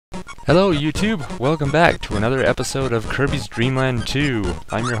Hello YouTube! Welcome back to another episode of Kirby's Dream Land 2.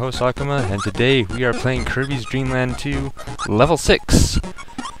 I'm your host Akuma, and today we are playing Kirby's Dream Land 2 Level 6.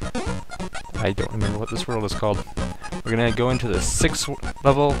 I don't remember what this world is called. We're gonna go into the 6th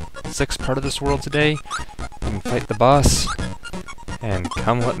level, 6th part of this world today, and fight the boss, and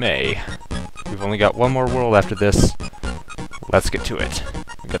come what may. We've only got one more world after this. Let's get to it.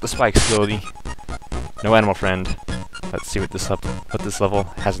 We got the spikes ability. No animal friend. Let's see what this level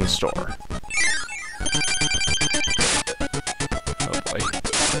has in store. Oh boy.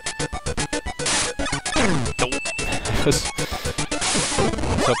 I was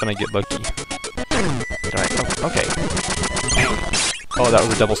hoping I'd get lucky. Alright, oh, okay. Oh, that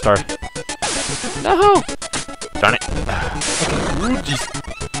was a double star. No! Darn it. Okay. Ooh, jeez.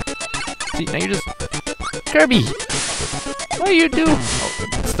 See, now you're just... Kirby! What do you do? Oh,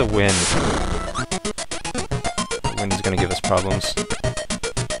 it's the wind. Wind is gonna give us problems.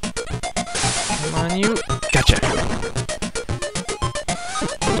 Come on, you. Gotcha.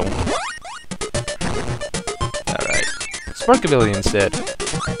 Alright. Spark ability instead.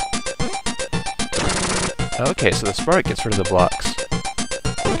 Okay, so the spark gets rid of the blocks.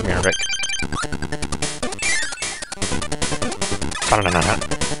 Come here, Rick.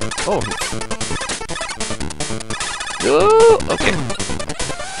 Oh. Oh, okay.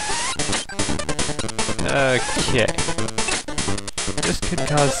 Okay. This could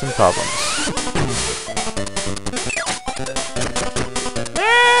cause some problems.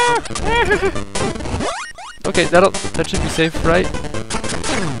 Okay, that should be safe, right?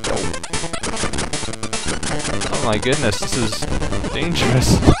 Oh my goodness, this is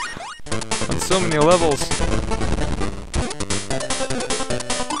dangerous on so many levels.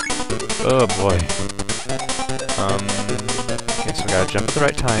 Oh boy. Okay, so I gotta jump at the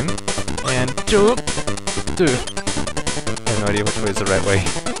right time and jump. Dude, I have no idea which way is the right way.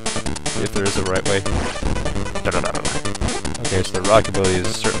 If there is a right way. Okay, so the rock ability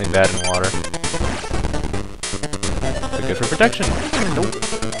is certainly bad in water. But good for protection. Nope.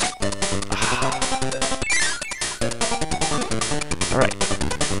 Alright.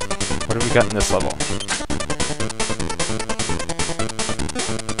 What have we got in this level?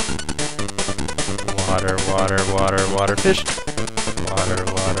 Water, water, water, water, fish. Water,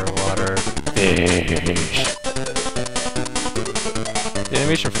 water, water, fish. The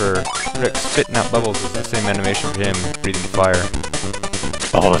animation for Rick spitting out bubbles is the same animation for him breathing fire.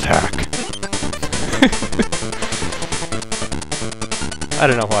 Bubble attack. I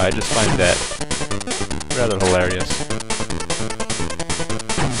don't know why, I just find that rather hilarious.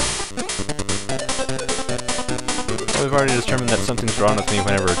 Well, we've already determined that something's wrong with me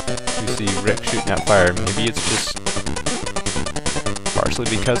whenever we see Rick shooting out fire. Maybe it's just partially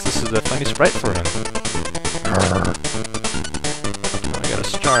because this is a funny sprite for him. Oh, I got a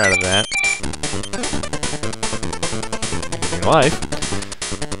star out of that. Getting life.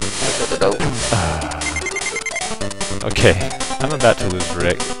 Okay, I'm about to lose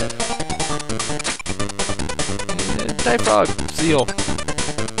Rick. Die frog, seal.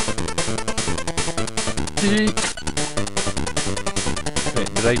 Wait,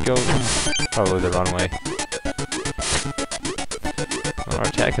 did I go probably the wrong way? Well, our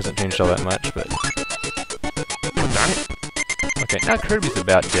attack hasn't changed all that much, but... Darn it! Okay, now Kirby's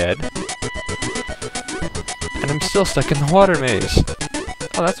about dead. And I'm still stuck in the water maze!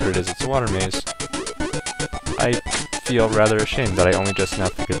 Oh, that's what it is, it's a water maze. I feel rather ashamed that I only just now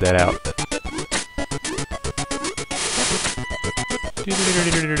figured that out. Okay.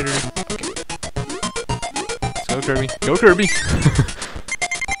 Let's go, Kirby. Go, Kirby!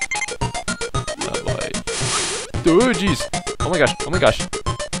 Oh boy. Oh jeez! Oh my gosh, oh my gosh.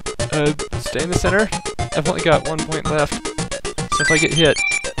 Stay in the center. I've only got 1 point left. So if I get hit...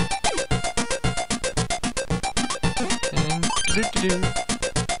 And...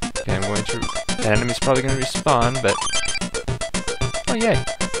 Okay, I'm going to... That enemy's probably going to respawn, but... Oh, yay.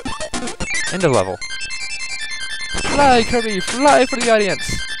 End of level. Fly, Kirby! Fly for the audience!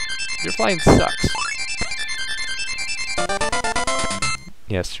 Your flying sucks.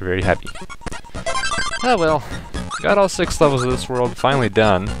 Yes, you're very happy. Oh well. Got all 6 levels of this world finally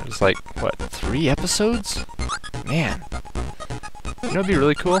done. It's like, what, 3 episodes? Man. You know what would be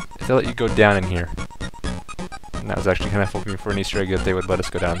really cool? If they let you go down in here. And that was actually kind of hoping for an Easter egg that they would let us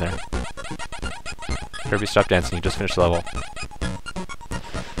go down there. Kirby, stop dancing, you just finished the level.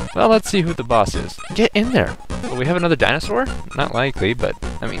 Well, let's see who the boss is. Get in there! Will we have another dinosaur? Not likely, but,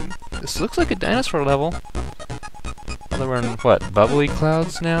 I mean, this looks like a dinosaur level. Although we're in, what, bubbly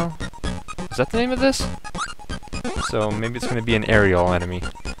clouds now? Is that the name of this? So maybe it's going to be an aerial enemy.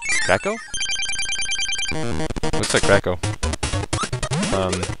 Kracko? Looks like Kracko.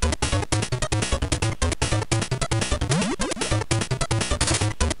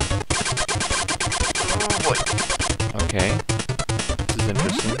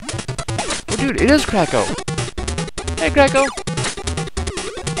 is Kracko! Hey, Kracko!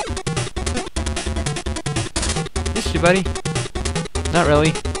 Missed you, buddy. Not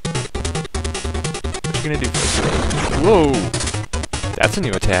really. What you gonna do first today? Whoa! That's a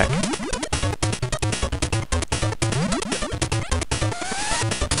new attack.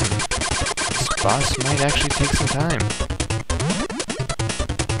 This boss might actually take some time.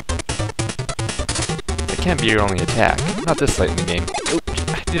 That can't be your only attack. Not this late in the game. Oops,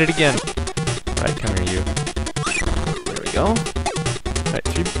 I did it again. Alright, come here, you. There we go. Alright,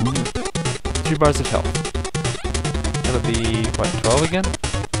 three bars of health. That'll be, what, 12 again?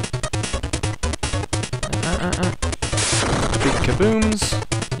 Big kabooms.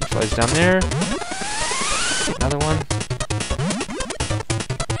 He flies down there. Another one.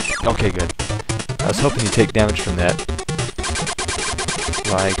 Okay, good. I was hoping you'd take damage from that.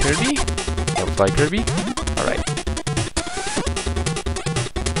 Fly Kirby? Don't fly Kirby? Alright.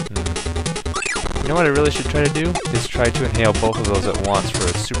 You know what I really should try to do? Is try to inhale both of those at once for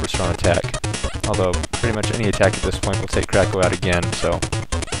a super strong attack. Although, pretty much any attack at this point will take Kracko out again, so...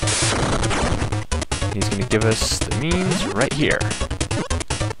 He's gonna give us the means right here.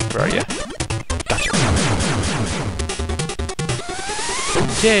 Where are you? Gotcha.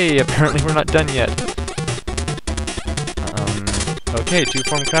 Okay, apparently we're not done yet. Okay, 2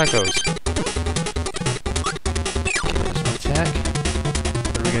 form Krackos. Okay, there's one attack.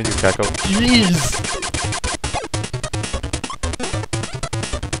 What are we gonna do, Kracko? Jeez!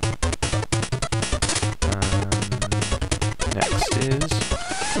 Next is...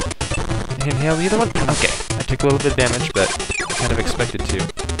 Inhale the other one? Okay, I took a little bit of damage, but I kind of expected to.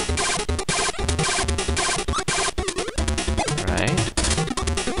 Alright.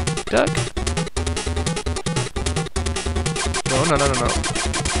 Duck. No.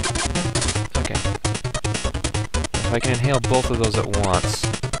 Okay. If I can inhale both of those at once.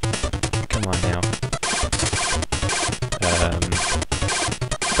 Come on now.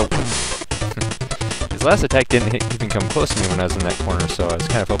 Oh. His last attack didn't even come close to me when I was in that corner, so I was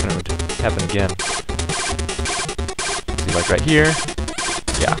kind of hoping it would happen again. See, like right here.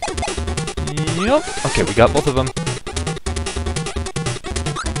 Yeah. Yep. Okay, we got both of them.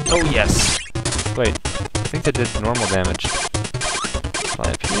 Oh, yes. Wait, I think that did normal damage.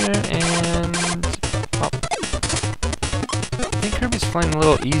 Fly up here, and... pop. I think Kirby's flying a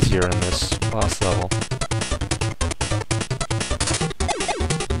little easier in this boss level.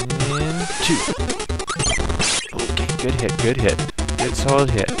 And 2. Okay, good hit. Good solid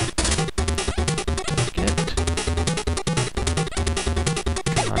hit.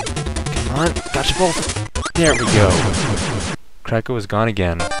 Come on, gotcha both! There we go! Kracko is gone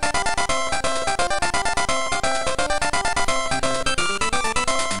again.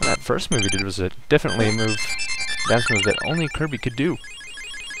 That first move he did was definitely a dance move that only Kirby could do.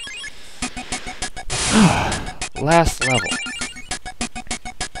 Last level.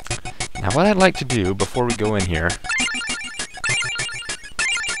 Now what I'd like to do before we go in here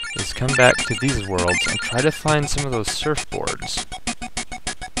is come back to these worlds and try to find some of those surfboards.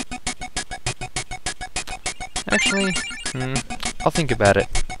 Actually, I'll think about it.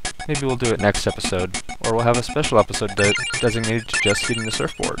 Maybe we'll do it next episode, or we'll have a special episode designated to just getting the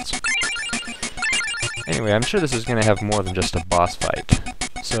surfboards. Anyway, I'm sure this is going to have more than just a boss fight.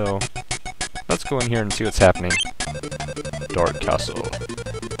 So, let's go in here and see what's happening. Dark Castle.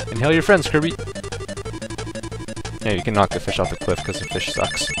 Inhale your friends, Kirby! Yeah, you can knock the fish off the cliff because the fish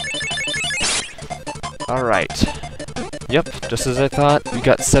sucks. Alright. Yep, just as I thought, we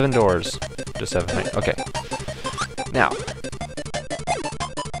got 7 doors. Just 7, right? Okay. Now,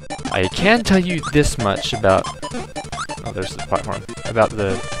 I can tell you this much about... Oh, there's the platform. About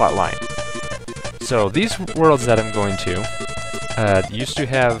the plot line. So, these worlds that I'm going to used to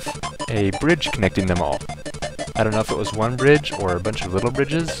have a bridge connecting them all. I don't know if it was one bridge or a bunch of little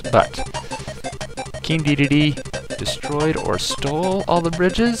bridges, but King Dedede destroyed or stole all the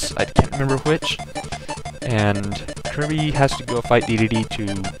bridges. I can't remember which. And Kirby has to go fight Dedede to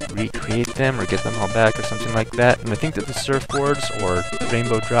recreate them or get them all back or something like that. And I think that the surfboards, or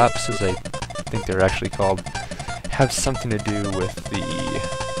rainbow drops as I think they're actually called, have something to do with the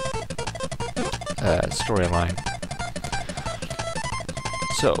storyline.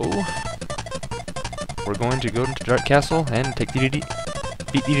 So, we're going to go into Dark Castle and take beat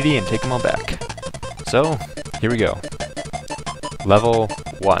Dedede and take them all back. So, here we go. Level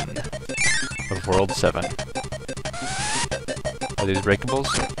 1 of World 7. Are these breakables?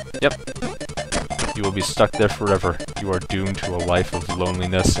 Yep. You will be stuck there forever. You are doomed to a life of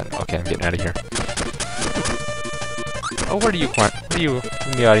loneliness and... Okay, I'm getting out of here. Oh, what are you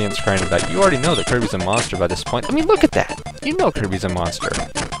in the audience crying about? You already know that Kirby's a monster by this point. I mean, look at that! You know Kirby's a monster.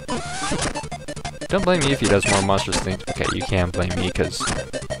 Don't blame me if he does more monstrous things. Okay, you can blame me, because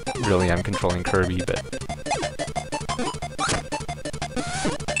really I'm controlling Kirby, but...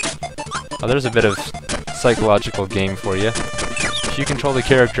 Oh, there's a bit of psychological game for you. If you control the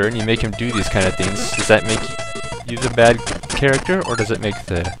character and you make him do these kind of things, does that make you the bad character, or does it make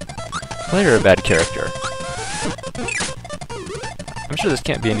the player a bad character? I'm sure this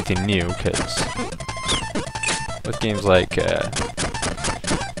can't be anything new, because with games like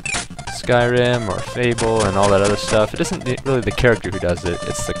Skyrim or Fable and all that other stuff, it isn't really the character who does it,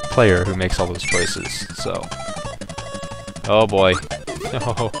 it's the player who makes all those choices, so... Oh boy.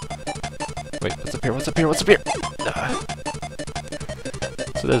 No. Wait, what's up here? What's up here? What's up here?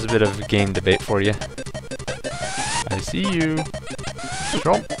 So there's a bit of a game debate for you. I see you.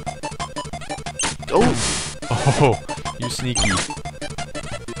 Jump. Oh! Oh, you sneaky.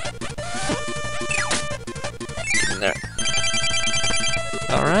 Get in there.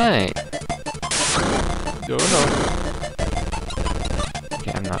 Alright. Oh no.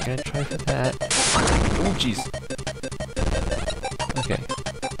 Okay, I'm not gonna try for that. Oh, jeez. Okay.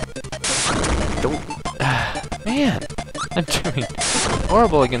 Don't. Man! I'm doing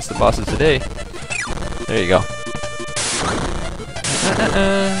horrible against the bosses today. There you go.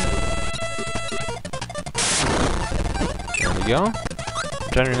 There we go.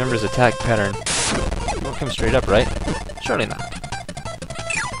 I'm trying to remember his attack pattern. It won't come straight up, right? Surely not.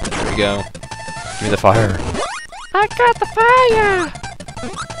 There we go. Give me the fire. I got the fire!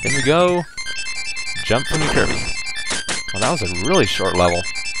 There we go. Jump from the Kirby. Well, that was a really short level.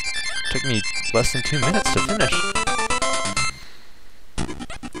 Took me less than 2 minutes to finish.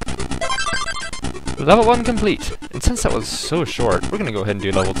 Level 1 complete. And since that was so short, we're gonna go ahead and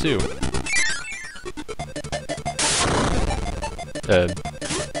do level 2.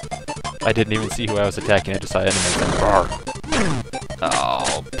 I didn't even see who I was attacking, I just saw enemies and roar.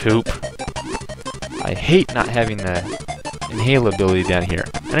 Oh, poop. I hate not having the inhale ability down here.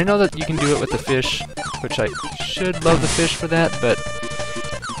 And I know that you can do it with the fish, which I should love the fish for that, but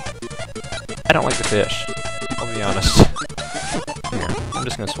I don't like the fish. I'll be honest. Here, I'm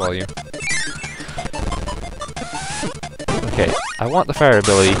just gonna swallow you. Okay, I want the fire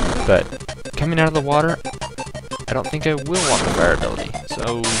ability, but coming out of the water, I don't think I will want the fire ability.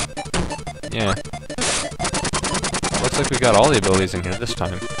 So, yeah. Looks like we got all the abilities in here this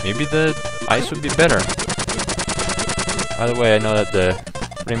time. Maybe the ice would be better. By the way, I know that the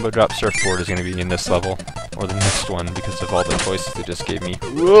Rainbow Drop Surfboard is going to be in this level, or the next one, because of all the choices they just gave me.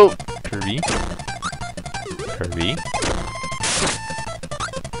 Whoa! Kirby. Kirby.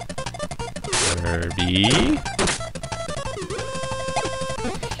 Kirby.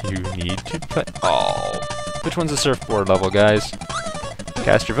 You need to play. Oh. Which one's the surfboard level, guys?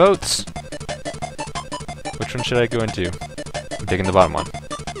 Cast your votes. Which one should I go into? I'm taking the bottom one.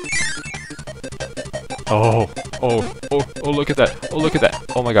 Oh. Oh. Oh. Oh, look at that. Oh, look at that.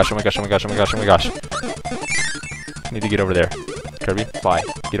 Oh my gosh. Oh my gosh. Oh my gosh. Oh my gosh. Oh my gosh. Need to get over there. Kirby, fly.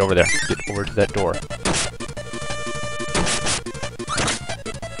 Get over there. Get over to that door.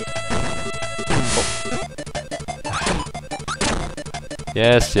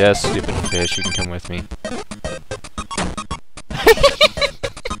 Yes, yes, stupid fish, you can come with me.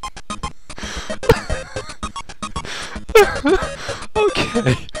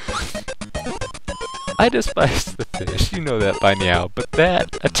 Okay. I despise the fish, you know that by now, but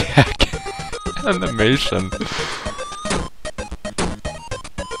that attack animation.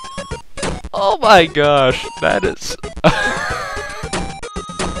 Oh my gosh, that is...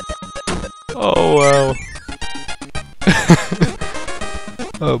 Oh wow.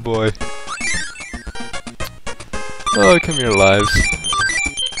 Oh boy. Oh, come here, lives.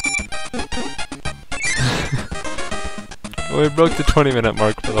 We broke the 20-minute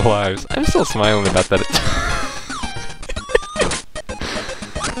mark for the lives. I'm still smiling about that.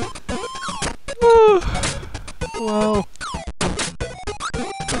 Wow.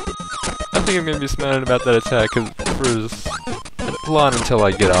 I think I'm gonna be smiling about that attack for long until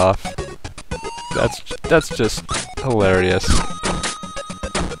I get off. That's just hilarious.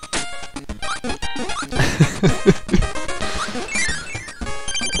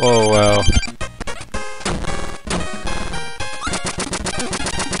 Oh wow.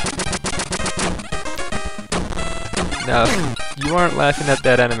 Now, if you aren't laughing at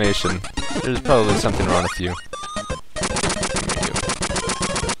that animation, there's probably something wrong with you.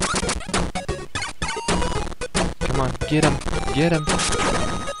 Come on, get him! Get him!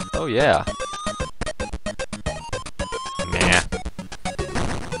 Oh yeah. Nah.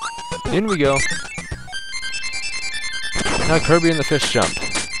 In we go. Now Kirby and the fish jump.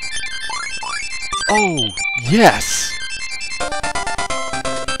 Oh, yes!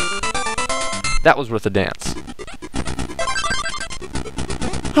 That was worth a dance.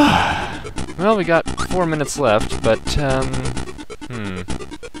 Well, we got 4 minutes left, but,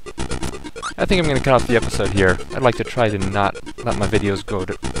 I think I'm going to cut off the episode here. I'd like to try to not let my videos go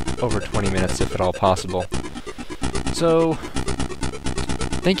to over 20 minutes if at all possible. So,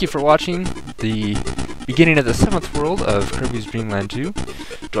 thank you for watching the beginning of the 7th world of Kirby's Dream Land 2.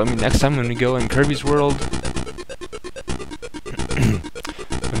 Join me next time when we go in Kirby's World.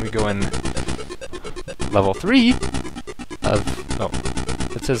 When we go in level 3 of... Oh,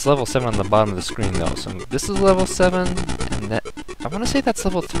 it says level 7 on the bottom of the screen though. So this is level 7, and that... I want to say that's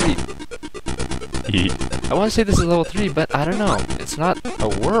level 3. I want to say this is level 3, but I don't know. It's not a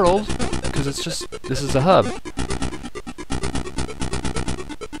world, because it's just... This is a hub.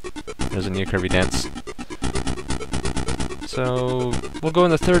 There's a new Kirby dance. So, we'll go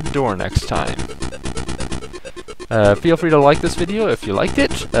in the 3rd door next time. Feel free to like this video if you liked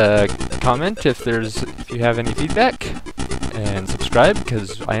it. Comment if you have any feedback. And subscribe,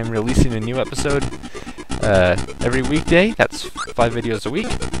 because I am releasing a new episode every weekday. That's 5 videos a week.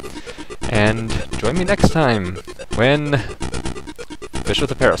 And join me next time when Fish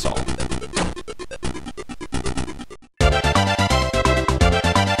with a Parasol.